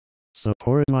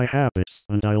Support my habits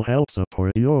and I'll help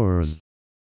support yours.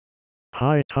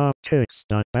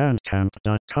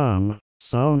 hightopkicks.bandcamp.com,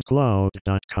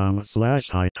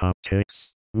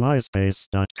 soundcloud.com/hightopkicks,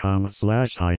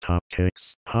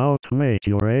 myspace.com/hightopkicks. How to make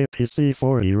your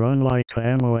APC40 run like a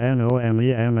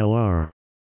Monome MLR.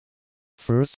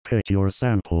 First pick your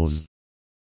samples.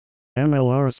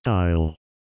 MLR Style.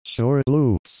 Short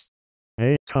loops.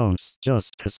 8 counts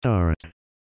just to start.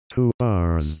 2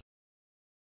 bars.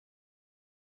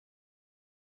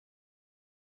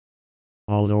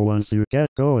 Although once you get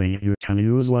going you can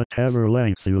use whatever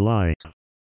length you like.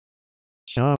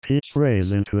 Chop each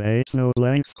phrase into 8-note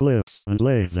length clips and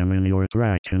lay them in your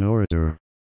track in order.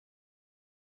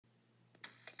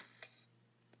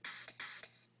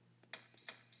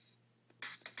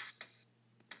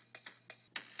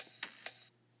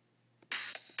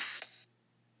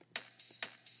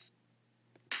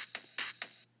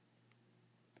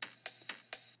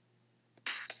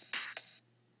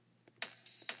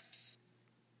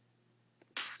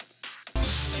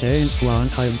 Change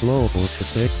quantize global to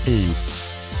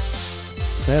 16ths.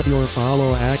 Set your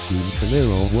follow actions to 0,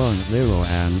 1, 0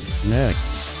 and next.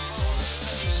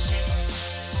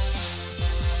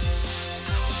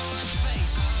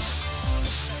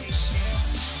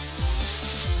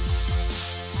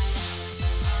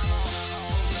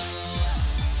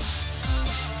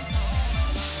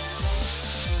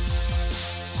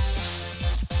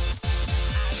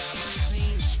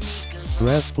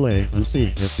 Press play and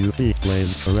see if you beat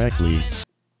plays correctly.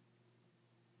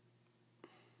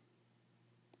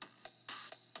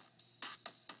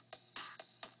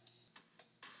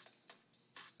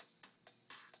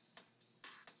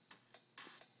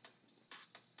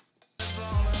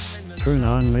 Turn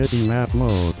on MIDI map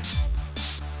mode.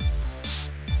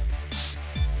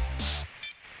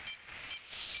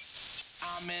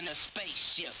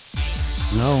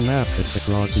 Now map it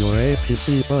across your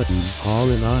APC buttons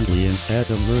horizontally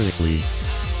instead of vertically.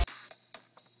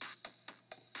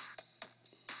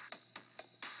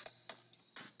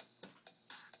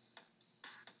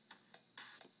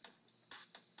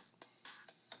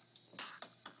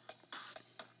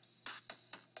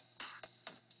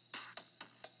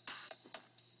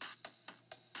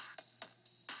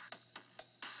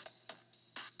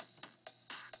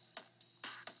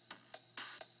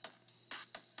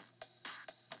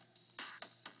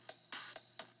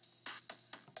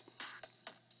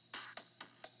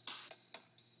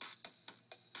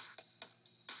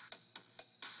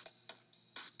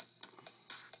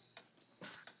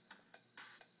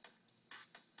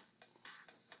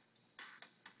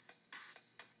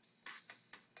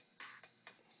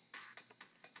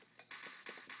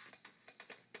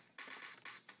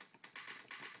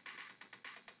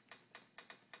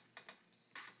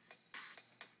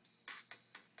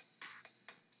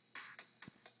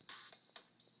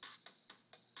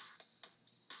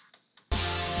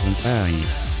 And bang.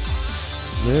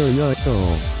 There you go.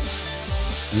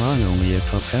 Monome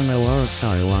top MLR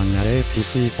style on that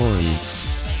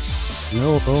APC40.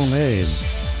 No Bomes,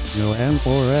 no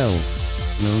M4L,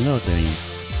 no nothing.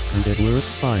 And it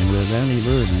works fine with any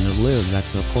version of Live that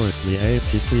supports the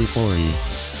APC40.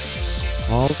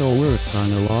 Also works on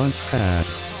the Launchpad.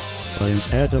 But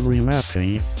instead of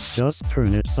remapping, just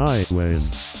turn it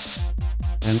sideways.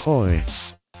 Enjoi.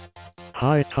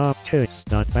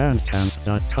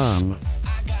 hightopkicks.bandcamp.com.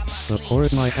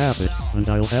 Support my habits and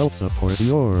I'll help support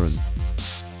yours.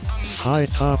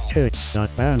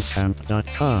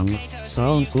 hightopkicks.bandcamp.com,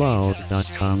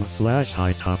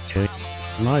 soundcloud.com/hightopkicks,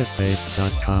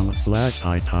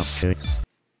 myspace.com/hightopkicks.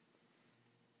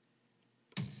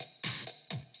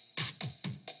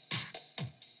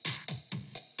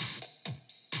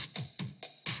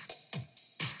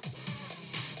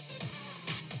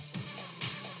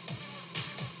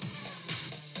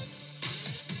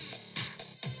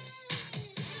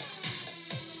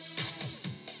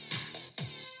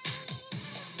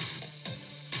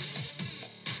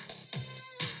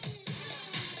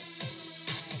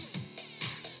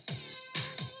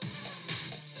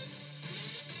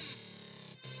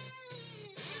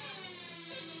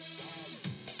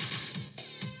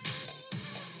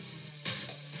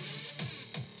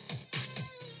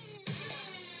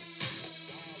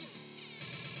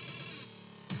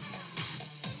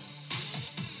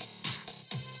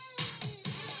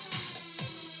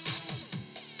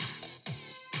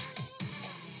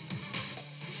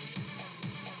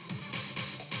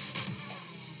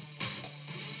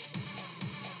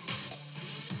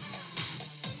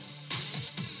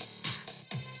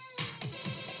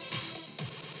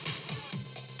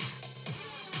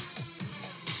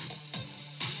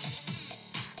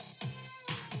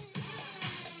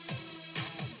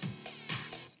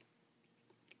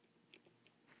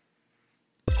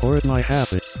 support my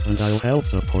habits and I'll help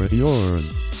support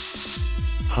yours.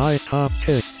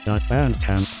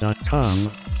 hightopkicks.bandcamp.com,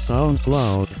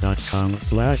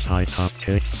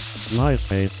 soundcloud.com/hightopkicks,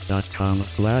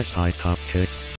 myspace.com/hightopkicks.